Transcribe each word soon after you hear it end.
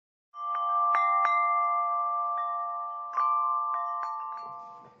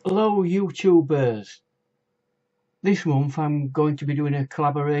Hello YouTubers! This month I'm going to be doing a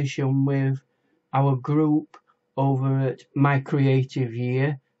collaboration with our group over at My Creative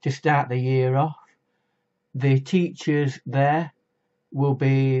Year to start the year off. The teachers there will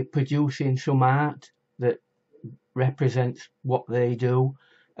be producing some art that represents what they do,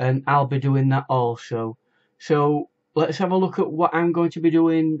 and I'll be doing that also. So let's have a look at what I'm going to be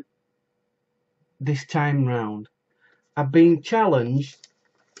doing this time round. I've been challenged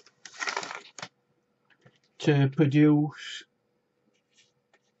to produce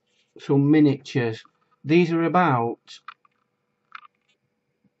some miniatures. These are about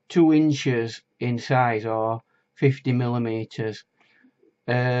 2 inches in size, or 50 millimeters.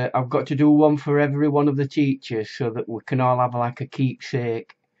 I've got to do one for every one of the teachers so that we can all have like a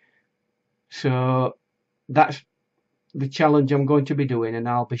keepsake. So that's the challenge I'm going to be doing, and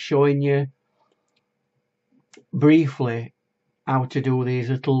I'll be showing you briefly how to do these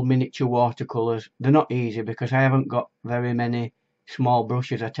little miniature watercolours. They're not easy because I haven't got very many small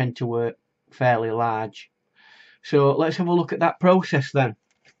brushes. I tend to work fairly large. So let's have a look at that process then.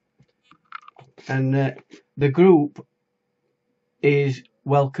 And the group is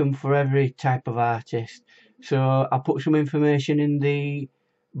welcome for every type of artist. So I'll put some information in the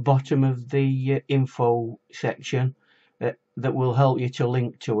bottom of the info section that will help you to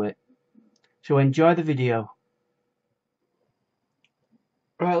link to it. So enjoy the video.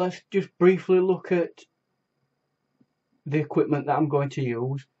 Right, let's just briefly look at the equipment that I'm going to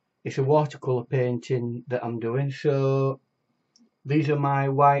use. It's a watercolour painting that I'm doing. So these are my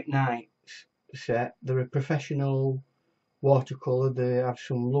White Nights set. They're a professional watercolour. They have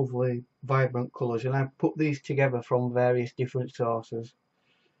some lovely vibrant colours, and I've put these together from various different sources,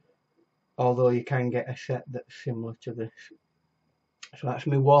 although you can get a set that's similar to this. So that's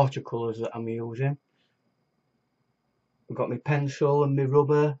my watercolours that I'm using. I've got my pencil and my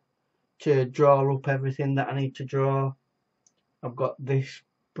rubber to draw up everything that I need to draw. I've got this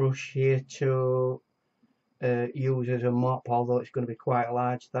brush here to use as a mop, although it's going to be quite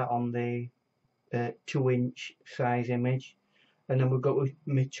large, that on the 2-inch size image. And then we've got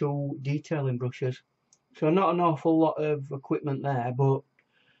my two detailing brushes. So not an awful lot of equipment there, but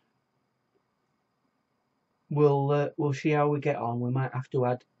we'll see how we get on. We might have to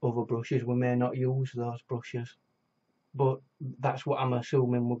add other brushes. We may not use those brushes, but that's what I'm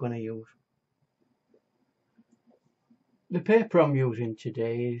assuming we're going to use. The paper I'm using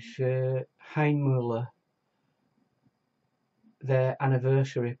today is Heinmuller, their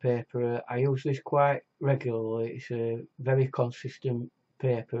anniversary paper. I use this quite regularly. It's a very consistent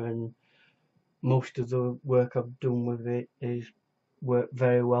paper, and most of the work I've done with it is worked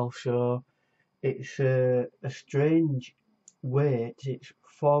very well. So it's a strange weight. It's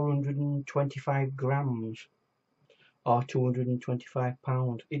 425 grams or 225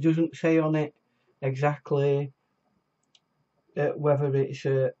 pounds. It doesn't say on it exactly whether it's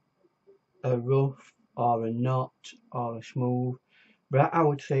a rough or a knot or a smooth, but I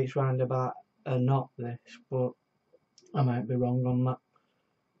would say it's round about a knot, this, but I might be wrong on that.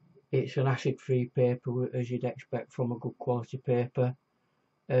 It's an acid-free paper, as you'd expect from a good quality paper,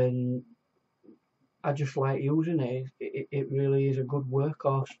 and I just like using it. It really is a good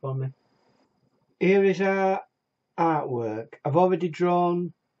workhorse for me. Here is our artwork. I've already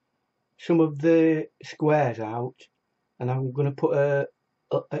drawn some of the squares out, and I'm going to put a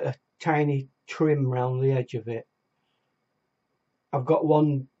tiny trim round the edge of it. I've got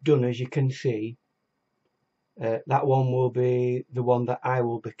one done, as you can see. That one will be the one that I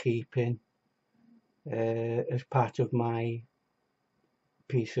will be keeping as part of my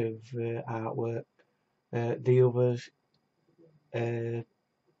piece of artwork. The others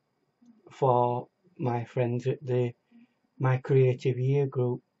for my friends at My Creative Year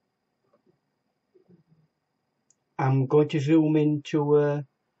group. I'm going to zoom into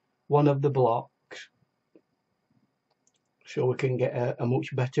one of the blocks so we can get a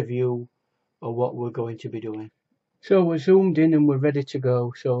much better view of what we're going to be doing. So we're zoomed in and we're ready to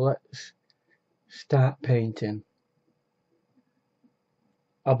go, so let's start painting.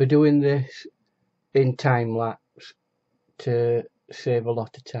 I'll be doing this in time lapse to save a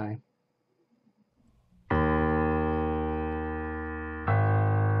lot of time.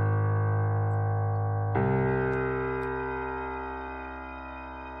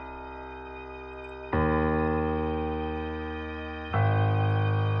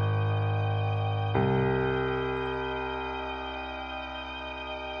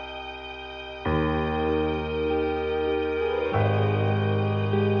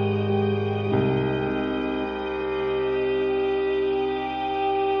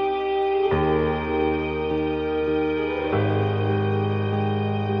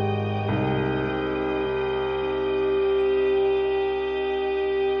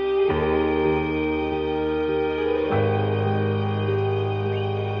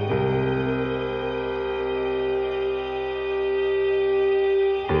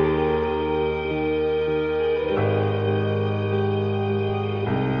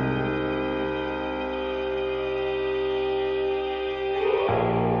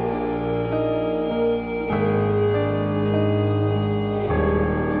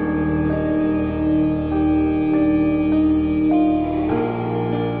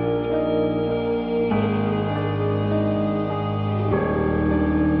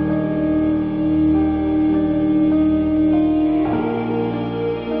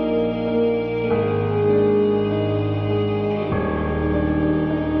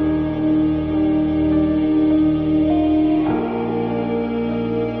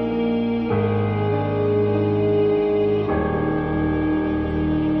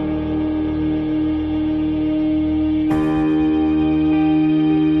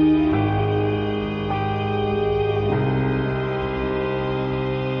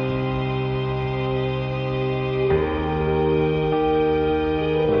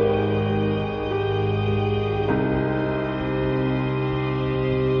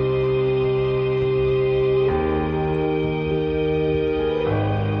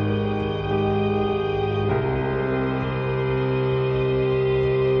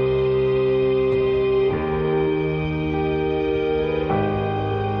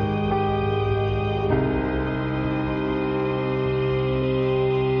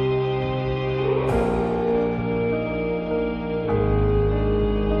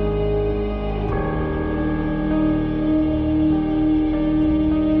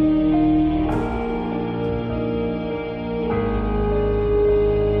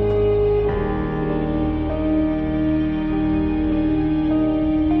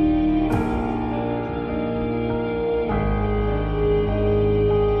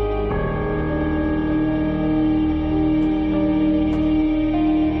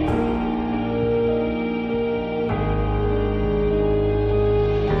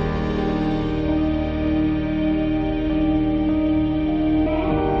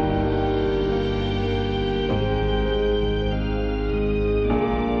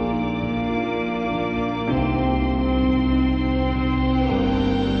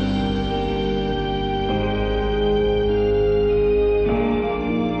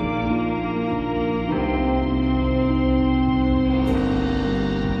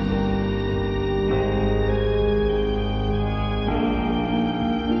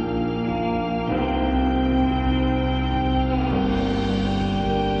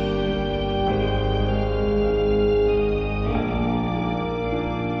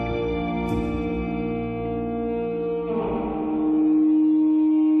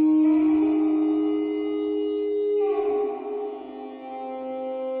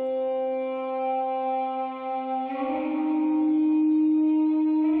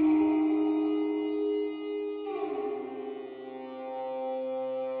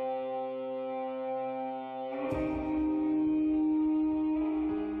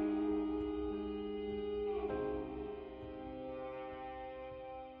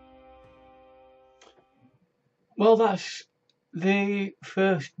 Well, that's the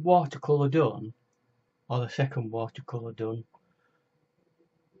first watercolour done, or the second watercolour done.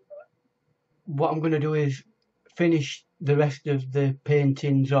 What I'm going to do is finish the rest of the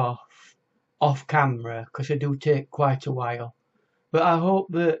paintings off camera, because they do take quite a while. But I hope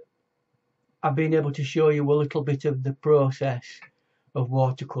that I've been able to show you a little bit of the process of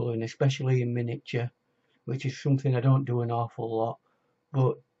watercolouring, especially in miniature, which is something I don't do an awful lot.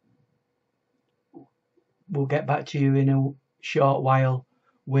 But we'll get back to you in a short while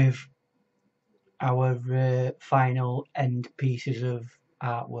with our final end pieces of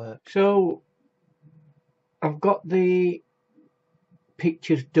artwork. So I've got the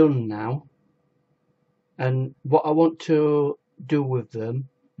pictures done now, and what I want to do with them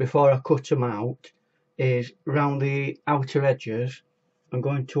before I cut them out is round the outer edges I'm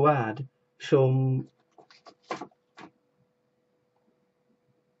going to add some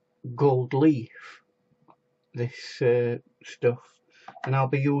gold leaf, this stuff, and I'll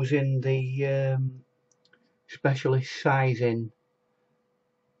be using the specialist sizing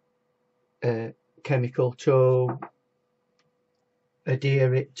chemical to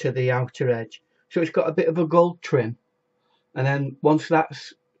adhere it to the outer edge, so it's got a bit of a gold trim. And then once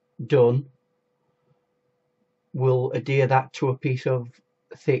that's done, we'll adhere that to a piece of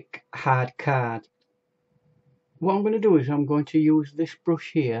thick hard card. What I'm going to do is I'm going to use this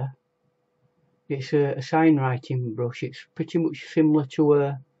brush here. It's a sign writing brush. It's pretty much similar to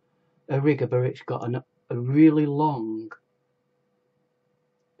a rigger, but it's got a really long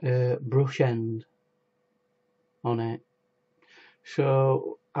brush end on it.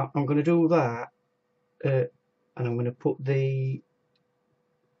 So I'm going to do that, and I'm going to put the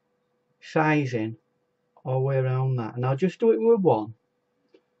sizing all the way around that, and I'll just do it with one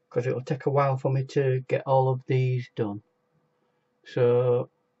because it'll take a while for me to get all of these done. So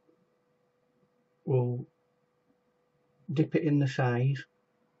we'll dip it in the size.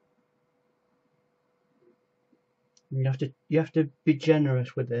 You have to be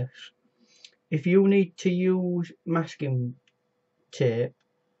generous with this. If you need to use masking tape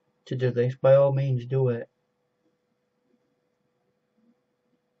to do this, by all means do it.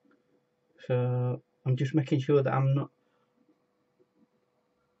 So I'm just making sure that I'm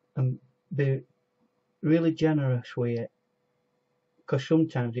be really generous with it, because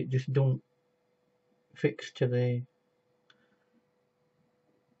sometimes it just don't fix to the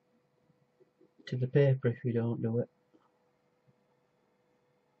paper if you don't do it.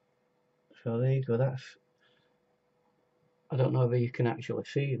 So there you go. That's, I don't know if you can actually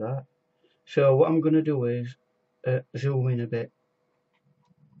see that. So what I'm going to do is zoom in a bit.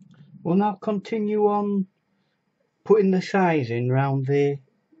 We'll now continue on putting the sizing around the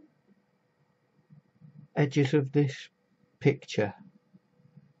edges of this picture.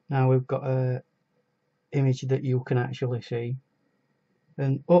 Now we've got a image that you can actually see,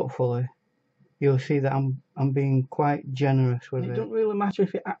 and hopefully you'll see that I'm being quite generous with it. It doesn't really matter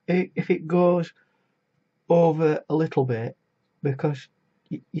if it goes over a little bit, because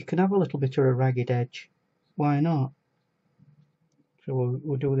you can have a little bit of a ragged edge. Why not? So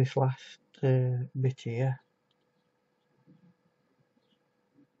we'll do this last bit here,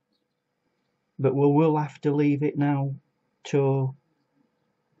 but we will have to leave it now to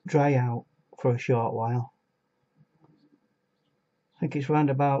dry out for a short while. I think it's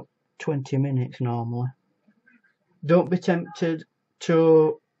around about 20 minutes normally. Don't be tempted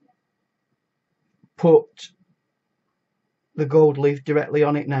to put the gold leaf directly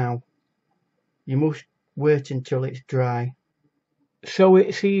on it now. You must wait until it's dry, so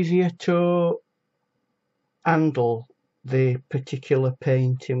it's easier to handle the particular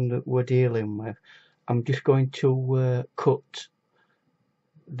painting that we're dealing with. I'm just going to cut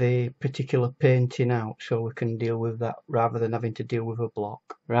the particular painting out so we can deal with that rather than having to deal with a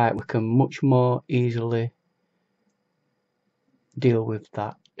block. Right, we can much more easily deal with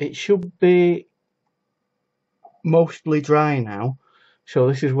that. It should be mostly dry now, so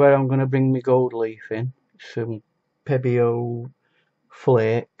this is where I'm going to bring my gold leaf in. Some Pebbio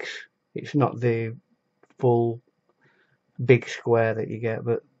flakes. It's not the full big square that you get,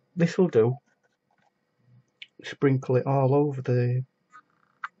 but this will do. Sprinkle it all over the,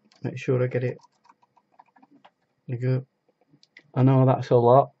 make sure I get it. There you go. I know that's a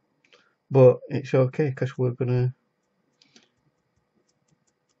lot, but it's okay because we're gonna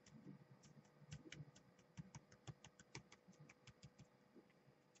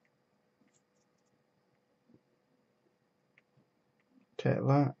take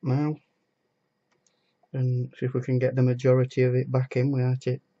that now and see if we can get the majority of it back in without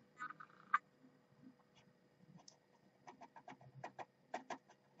it.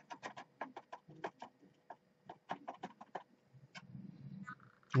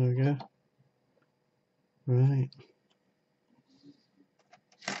 There we go. Right.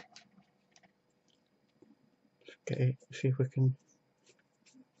 Let's get it, see if we can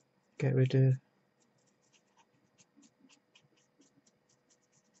get rid of.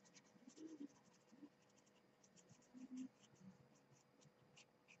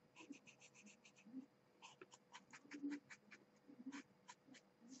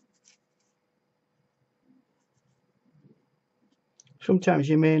 Sometimes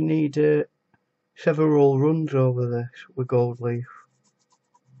you may need several runs over this with gold leaf.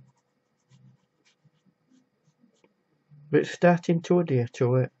 But it's starting to adhere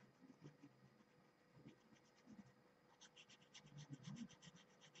to it.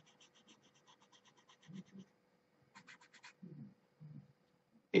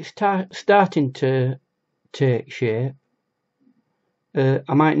 It's starting to take shape.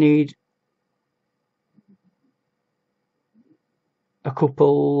 I might need a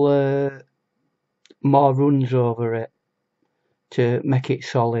couple more runs over it to make it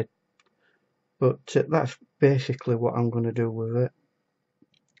solid, but that's basically what I'm going to do with it.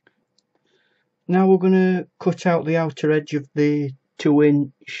 Now we're going to cut out the outer edge of the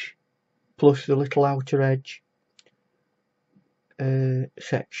 2-inch plus the little outer edge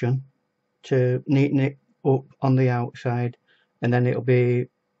section to neaten it up on the outside, and then it'll be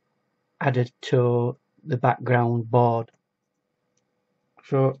added to the background board.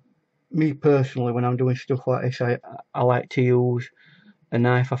 So me personally, when I'm doing stuff like this, I like to use a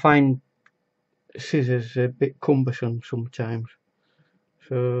knife. I find scissors a bit cumbersome sometimes,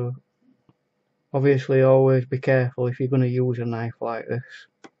 so obviously always be careful if you're going to use a knife like this.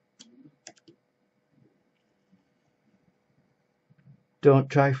 Don't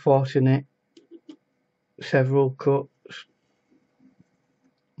try forcing it several cuts.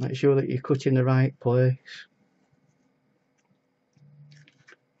 Make sure that you cut in the right place.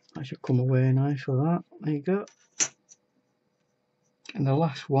 That should come away nice with that. There you go. And the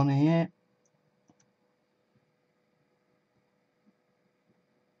last one here.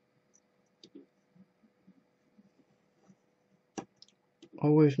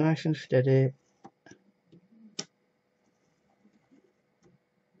 Always nice and steady.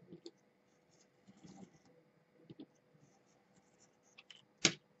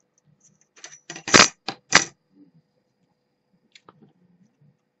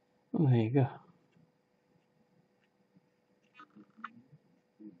 Oh, there you go.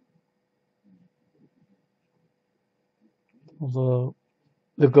 Although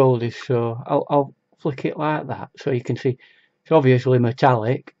the gold is so, I'll flick it like that so you can see it's obviously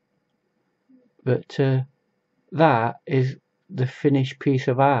metallic, but that is the finished piece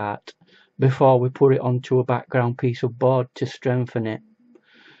of art before we put it onto a background piece of board to strengthen it.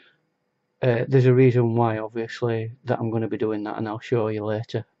 There's a reason why, obviously, that I'm going to be doing that, and I'll show you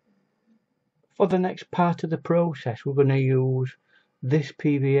later. For the next part of the process, we're going to use this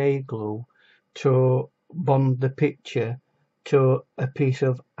PVA glue to bond the picture to a piece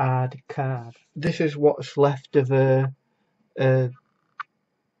of hard card. This is what's left of a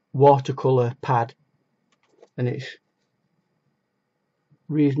watercolour pad, and it's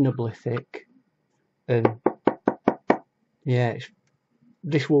reasonably thick, and yeah,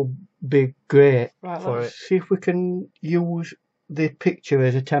 this will be great for it. See if we can use the picture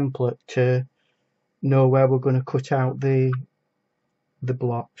as a template to know where we're going to cut out the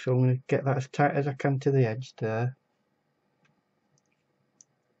block. So I'm going to get that as tight as I can to the edge there.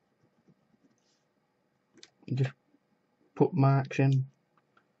 Just put marks in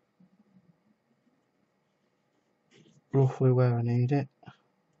roughly where I need it.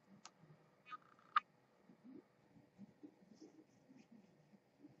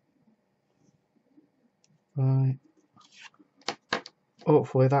 Right.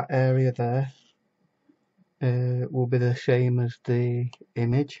 Hopefully that area there will be the same as the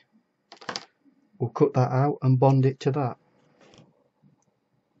image. We'll cut that out and bond it to that.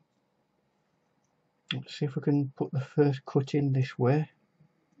 Let's see if we can put the first cut in this way.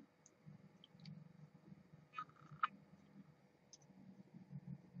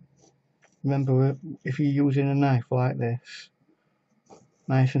 Remember, if you're using a knife like this,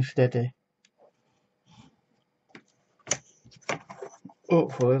 nice and steady.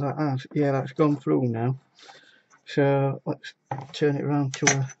 Hopefully that has, yeah, that's gone through now. So let's turn it around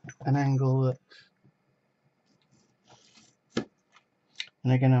to an angle that,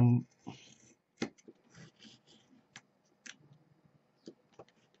 and again and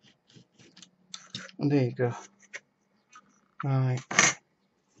there you go. Right,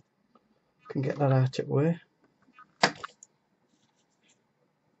 can get that out of the way.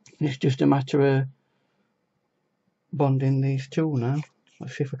 It's just a matter of bonding these two now.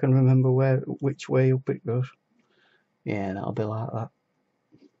 Let's see if I can remember which way up it goes. Yeah, that'll be like that.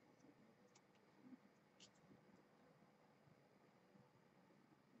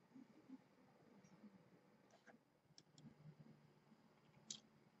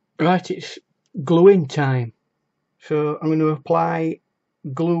 Right, it's gluing time. So I'm going to apply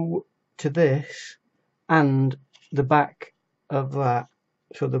glue to this and the back of that.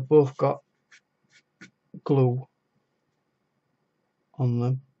 So they've both got glue on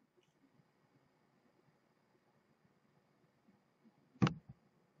them.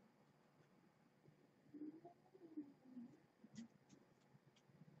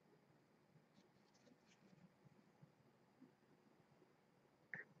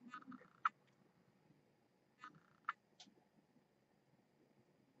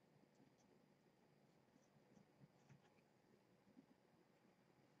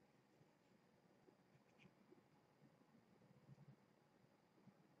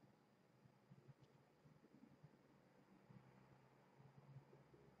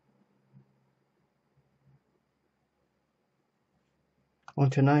 I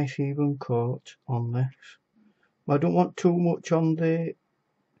want a nice even coat on this. I don't want too much on the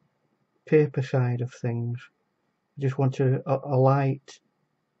paper side of things. I just want a light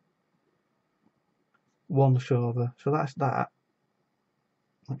once over. So that's that.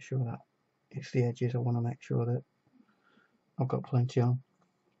 Make sure that it's the edges. I want to make sure that I've got plenty on.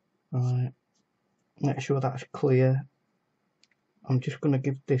 Right. Make sure that's clear. I'm just going to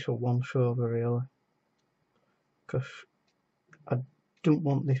give this a once over really, because I don't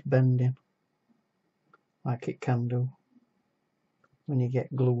want this bending like it can do when you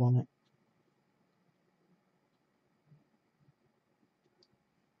get glue on it.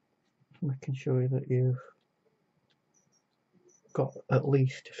 Making sure that you've got at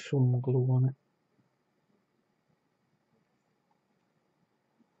least some glue on it.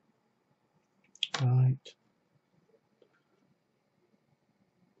 Right.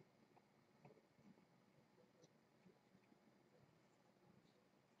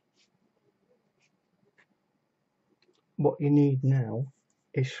 What you need now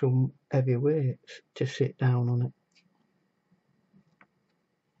is some heavy weights to sit down on it.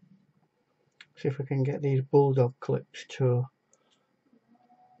 See if I can get these bulldog clips to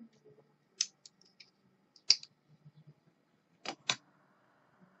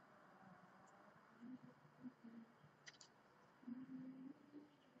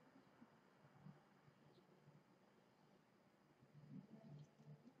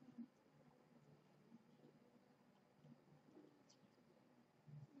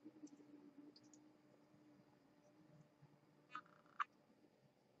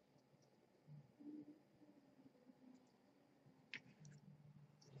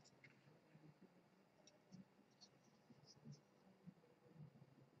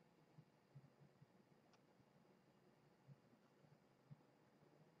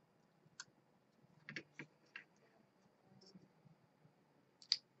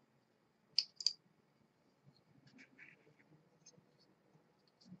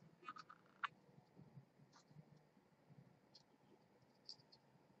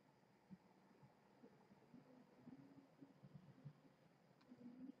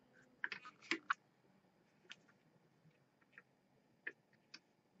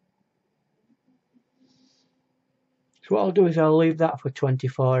So what I'll do is I'll leave that for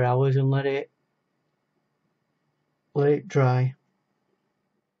 24 hours and let it dry.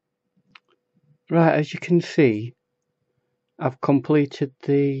 Right, as you can see, I've completed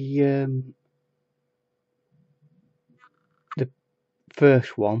the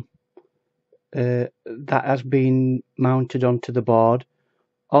first one. That has been mounted onto the board.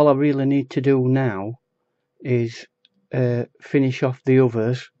 All I really need to do now is finish off the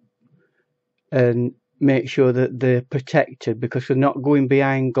others and make sure that they're protected because they're not going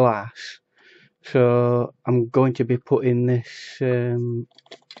behind glass. So I'm going to be putting this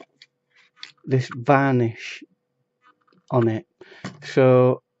varnish on it.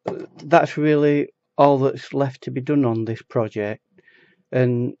 So that's really all that's left to be done on this project,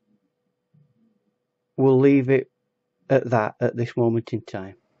 and we'll leave it at that at this moment in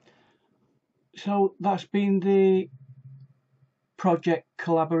time. So that's been the project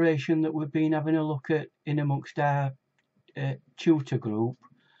collaboration that we've been having a look at in amongst our tutor group,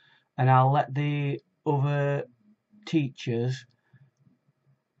 and I'll let the other teachers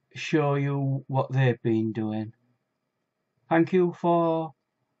show you what they've been doing. Thank you for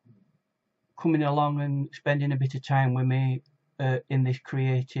coming along and spending a bit of time with me in this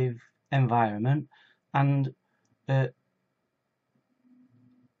creative environment, and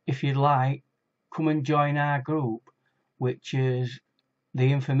if you'd like, come and join our group, which is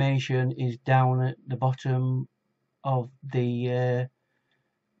the information is down at the bottom of the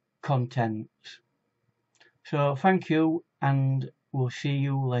contents. So thank you, and we'll see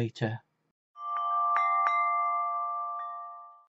you later.